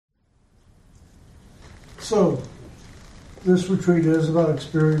So, this retreat is about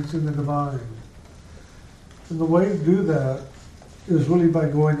experiencing the divine. And the way to do that is really by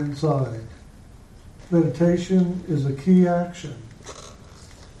going inside. Meditation is a key action.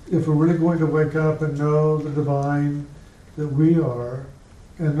 If we're really going to wake up and know the divine that we are,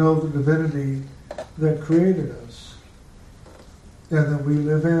 and know the divinity that created us, and that we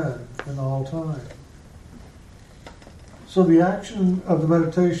live in all time. So the action of the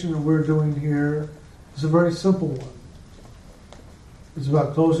meditation that we're doing here is a very simple one. It's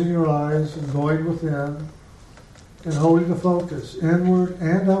about closing your eyes and going within and holding the focus inward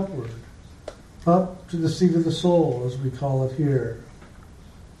and upward, up to the seat of the soul, as we call it here.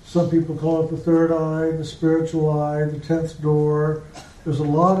 Some people call it the third eye, the spiritual eye, the 10th door. There's a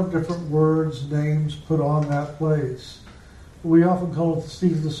lot of different words, names put on that place. We often call it the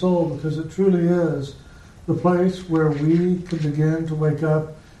seat of the soul because it truly is the place where we can begin to wake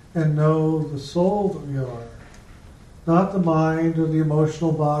up and know the soul that we are. Not the mind or the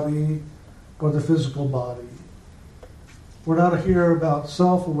emotional body or the physical body. We're not here about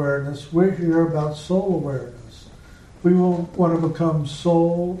self-awareness. We're here about soul awareness. We will want to become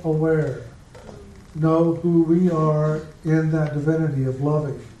soul aware. Know who we are in that divinity of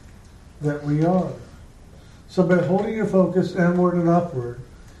loving that we are. So by holding your focus inward and upward,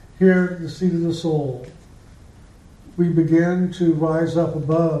 here at the seat of the soul, we begin to rise up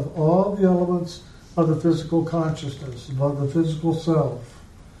above all the elements of the physical consciousness, above the physical self,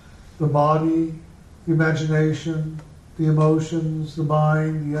 the body, the imagination, the emotions, the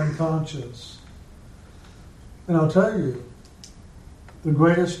mind, the unconscious. And I'll tell you, the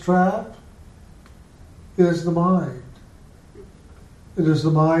greatest trap is the mind. It is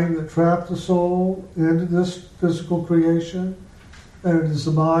the mind that trapped the soul into this physical creation, and it is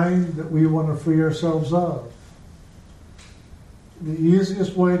the mind that we want to free ourselves of. The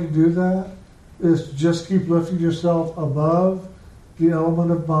easiest way to do that is to just keep lifting yourself above the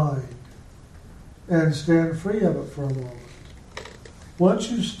element of mind and stand free of it for a moment.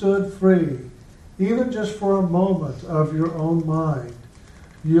 Once you've stood free, even just for a moment of your own mind,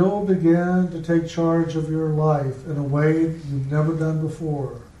 you'll begin to take charge of your life in a way that you've never done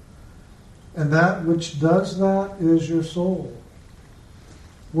before. And that which does that is your soul.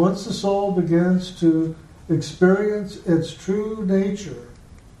 Once the soul begins to experience its true nature,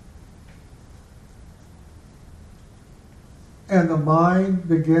 and the mind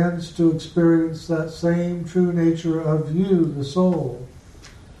begins to experience that same true nature of you, the soul,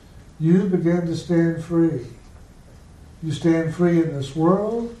 you begin to stand free. You stand free in this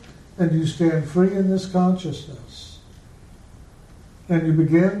world, and you stand free in this consciousness. And you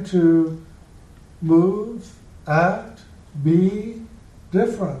begin to move, act, be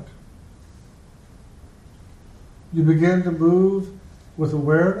different. You begin to move with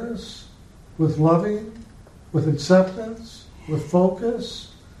awareness, with loving, with acceptance, with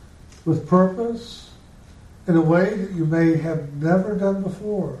focus, with purpose, in a way that you may have never done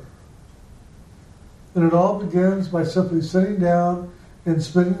before. And it all begins by simply sitting down and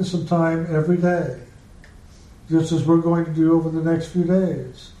spending some time every day, just as we're going to do over the next few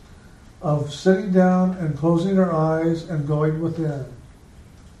days, of sitting down and closing our eyes and going within.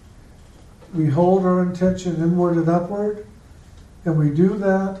 We hold our intention inward and upward, and we do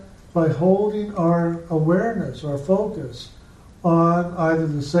that by holding our awareness, our focus, on either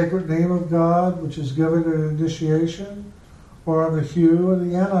the sacred name of God, which is given at initiation, or on the hue or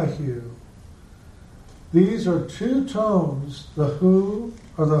the anti-hue. These are two tones, the who,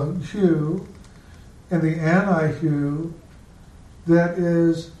 or the hue, and the anti-hue, that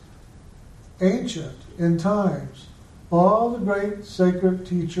is ancient in times. All the great sacred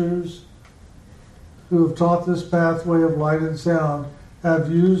teachers who have taught this pathway of light and sound have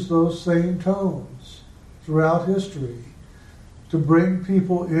used those same tones throughout history to bring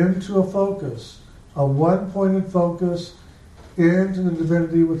people into a focus, a one-pointed focus into the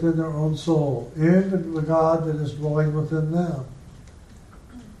divinity within their own soul, into the God that is dwelling within them.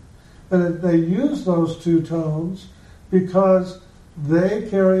 And they use those two tones because they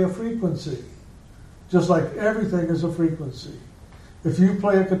carry a frequency, just like everything is a frequency. If you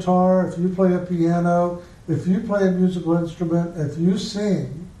play a guitar, if you play a piano, if you play a musical instrument, if you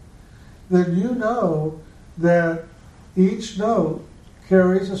sing, then you know that each note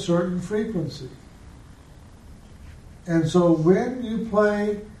carries a certain frequency. And so when you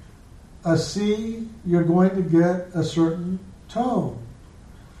play a C, you're going to get a certain tone.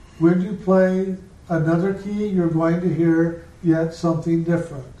 When you play another key, you're going to hear yet something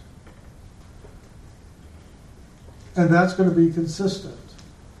different. And that's going to be consistent.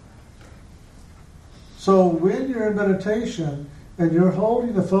 So when you're in meditation, and you're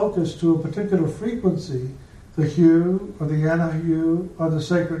holding the focus to a particular frequency, the hue or the anti-hue or the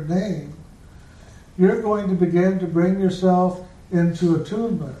sacred name, you're going to begin to bring yourself into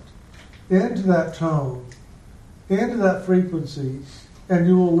attunement, into that tone, into that frequency, and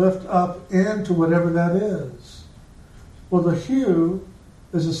you will lift up into whatever that is. Well, the hue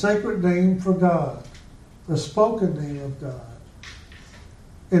is a sacred name for God, the spoken name of God.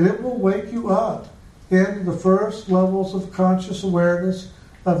 And it will wake you up in the first levels of conscious awareness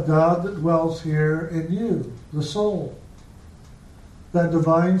of God that dwells here in you, the soul, that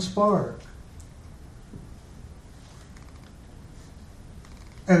divine spark.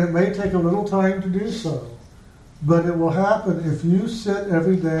 And it may take a little time to do so, but it will happen if you sit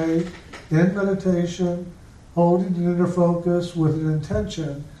every day in meditation, holding an inner focus with an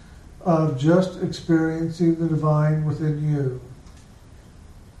intention of just experiencing the divine within you.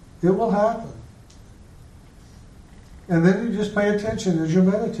 It will happen. And then you just pay attention as you're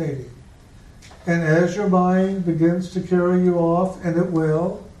meditating. And as your mind begins to carry you off, and it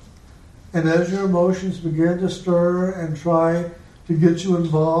will, and as your emotions begin to stir and try to get you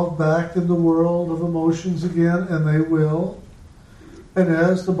involved back in the world of emotions again, and they will, and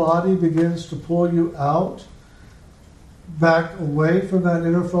as the body begins to pull you out, back away from that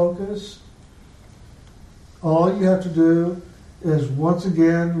inner focus, all you have to do is once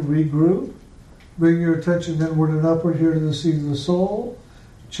again regroup, bring your attention inward and upward here to the seat of the soul,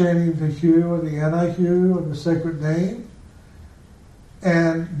 chanting the hue or the anti-hue or the sacred name,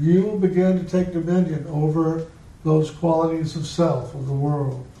 and you will begin to take dominion over those qualities of self, of the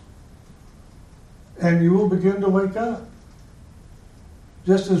world. And you will begin to wake up.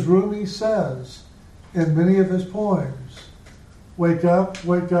 Just as Rumi says in many of his poems, wake up,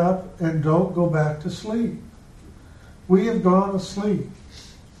 and don't go back to sleep. We have gone asleep.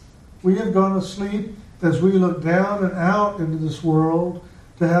 We have gone asleep as we look down and out into this world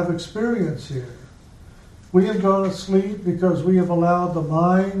to have experience here. We have gone asleep because we have allowed the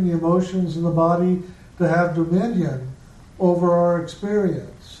mind, the emotions, and the body to have dominion over our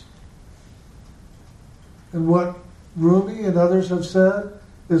experience. And what Rumi and others have said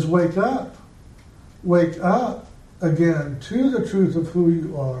is wake up again to the truth of who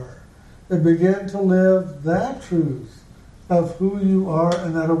you are, and begin to live that truth of who you are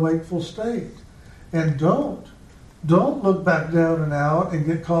in that awakeful state. And don't look back down and out and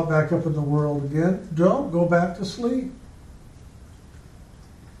get caught back up in the world again. Don't go back to sleep.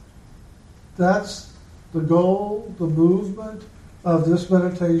 That's the goal, the movement of this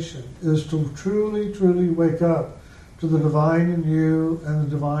meditation, is to truly, truly wake up to the divine in you and the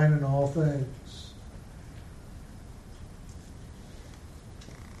divine in all things.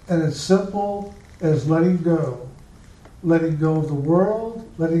 And it's simple as letting go. Letting go of the world,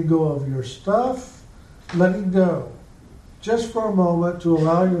 letting go of your stuff, letting go. Just for a moment to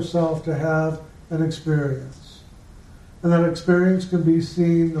allow yourself to have an experience. And that experience can be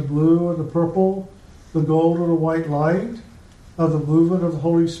seen the blue or the purple, the gold or the white light of the movement of the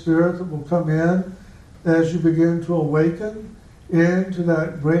Holy Spirit that will come in as you begin to awaken into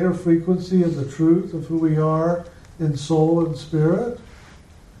that greater frequency of the truth of who we are in soul and spirit.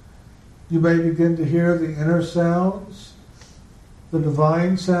 You may begin to hear the inner sounds, the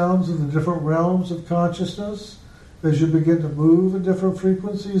divine sounds of the different realms of consciousness as you begin to move in different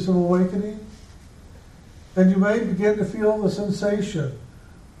frequencies of awakening. And you may begin to feel the sensation,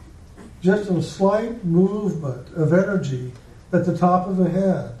 just a slight movement of energy at the top of the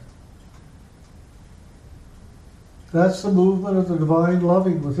head. That's the movement of the divine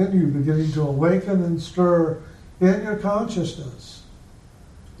loving within you beginning to awaken and stir in your consciousness.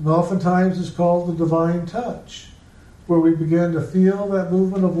 And oftentimes it's called the divine touch, where we begin to feel that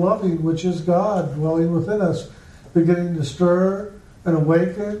movement of loving, which is God dwelling within us, beginning to stir and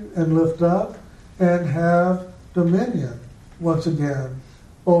awaken and lift up and have dominion once again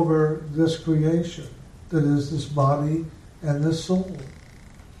over this creation that is this body and this soul.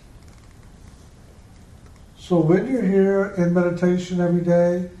 So when you're here in meditation every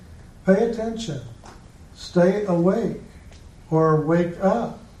day, pay attention. Stay awake or wake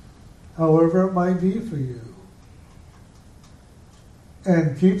up, however it might be for you.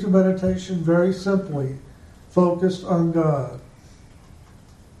 And keep the meditation very simply focused on God.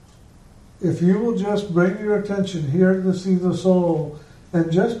 If you will just bring your attention here to the seat of the soul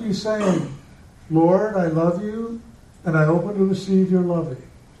and just be saying, Lord, I love you, and I open to receive your loving.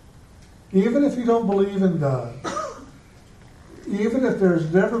 Even if you don't believe in God, even if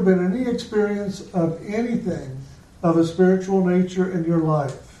there's never been any experience of anything of a spiritual nature in your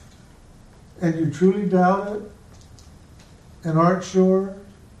life, and you truly doubt it and aren't sure,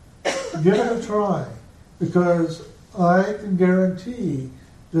 give it a try. Because I can guarantee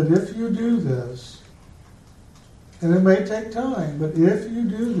that if you do this, and it may take time, but if you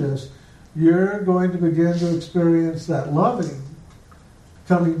do this, you're going to begin to experience that loving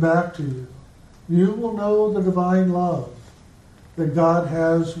coming back to you. You will know the divine love that God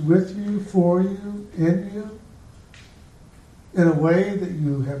has with you, for you, in you, in a way that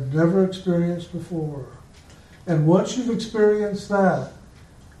you have never experienced before. And once you've experienced that,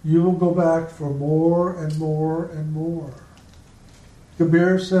 you will go back for more and more and more.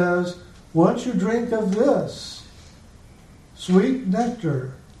 Kabir says, once you drink of this sweet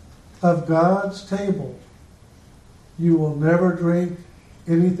nectar of God's table, you will never drink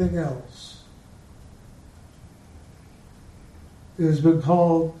anything else. It has been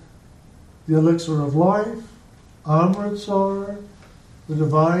called the elixir of life, Amritsar, the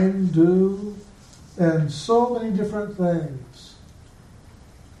divine dew, and so many different things.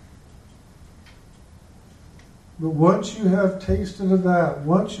 But once you have tasted of that,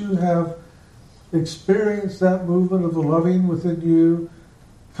 once you have experienced that movement of the loving within you,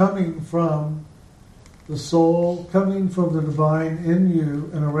 coming from the soul, coming from the divine in you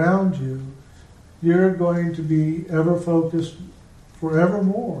and around you, you're going to be ever focused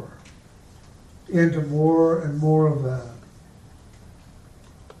forevermore into more and more of that.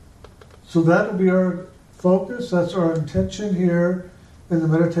 So that will be our focus. That's our intention here in the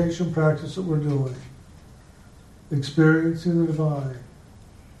meditation practice that we're doing. Experiencing the divine.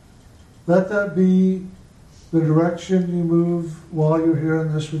 Let that be the direction you move while you're here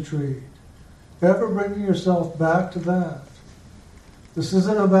in this retreat. Ever bringing yourself back to that. This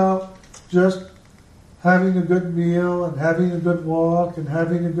isn't about just having a good meal and having a good walk and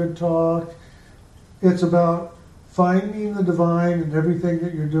having a good talk. It's about finding the divine in everything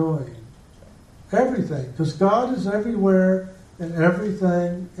that you're doing. Everything. Because God is everywhere in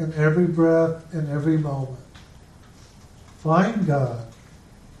everything, in every breath, in every moment. Find God.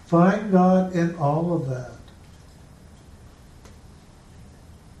 Find God in all of that.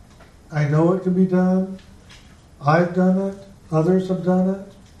 I know it can be done. I've done it. Others have done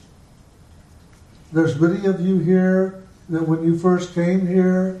it. There's many of you here that when you first came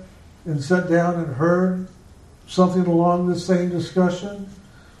here and sat down and heard something along the same discussion,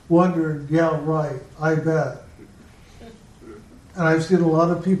 wondered, yeah, right, I bet. And I've seen a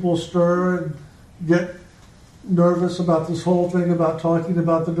lot of people stir and get nervous about this whole thing about talking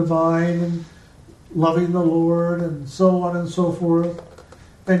about the divine and loving the Lord and so on and so forth.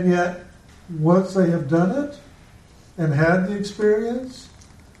 And yet, once they have done it and had the experience,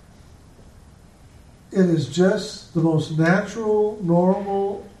 it is just the most natural,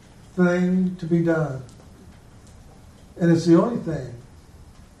 normal thing to be done. And it's the only thing.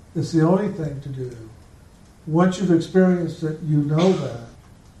 It's the only thing to do. Once you've experienced it, you know that.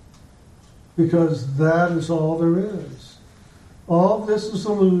 Because that is all there is. All this is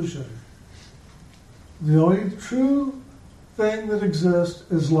illusion. The only true thing that exists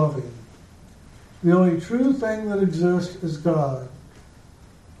is loving. The only true thing that exists is God.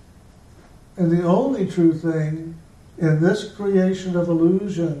 And the only true thing in this creation of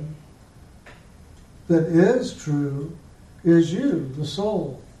illusion that is true is you, the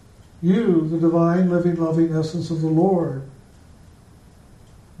soul. You, the divine, living, loving essence of the Lord.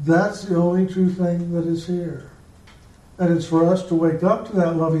 That's the only true thing that is here. And it's for us to wake up to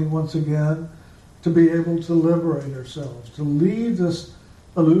that loving once again, to be able to liberate ourselves, to leave this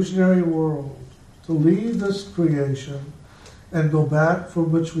illusionary world, to leave this creation, and go back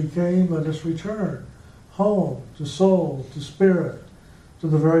from which we came. Let us return home, to soul, to spirit, to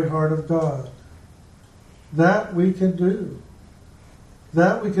the very heart of God. That we can do.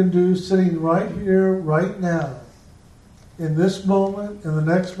 That we can do sitting right here, right now, in this moment, in the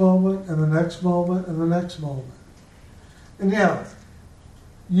next moment, in the next moment, in the next moment. And yeah,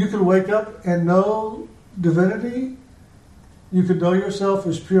 you can wake up and know divinity. You can know yourself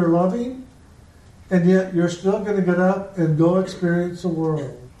as pure loving, and yet you're still going to get up and go experience the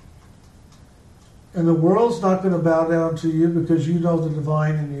world. And the world's not going to bow down to you because you know the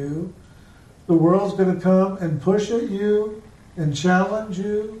divine in you. The world's going to come and push at you and challenge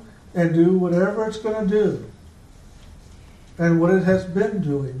you and do whatever it's going to do. And what it has been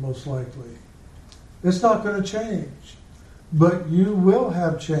doing, most likely. It's not going to change. But you will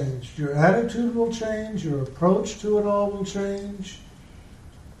have changed. Your attitude will change. Your approach to it all will change.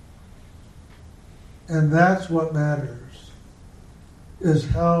 And that's what matters, is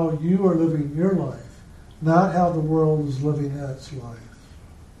how you are living your life, not how the world is living its life.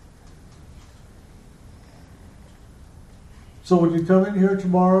 So when you come in here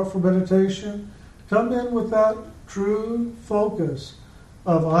tomorrow for meditation, come in with that true focus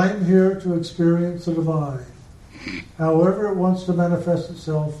of I'm here to experience the divine. however it wants to manifest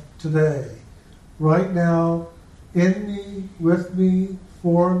itself today, right now, in me, with me,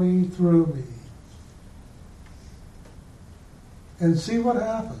 for me, through me. And see what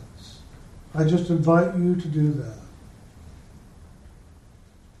happens. I just invite you to do that.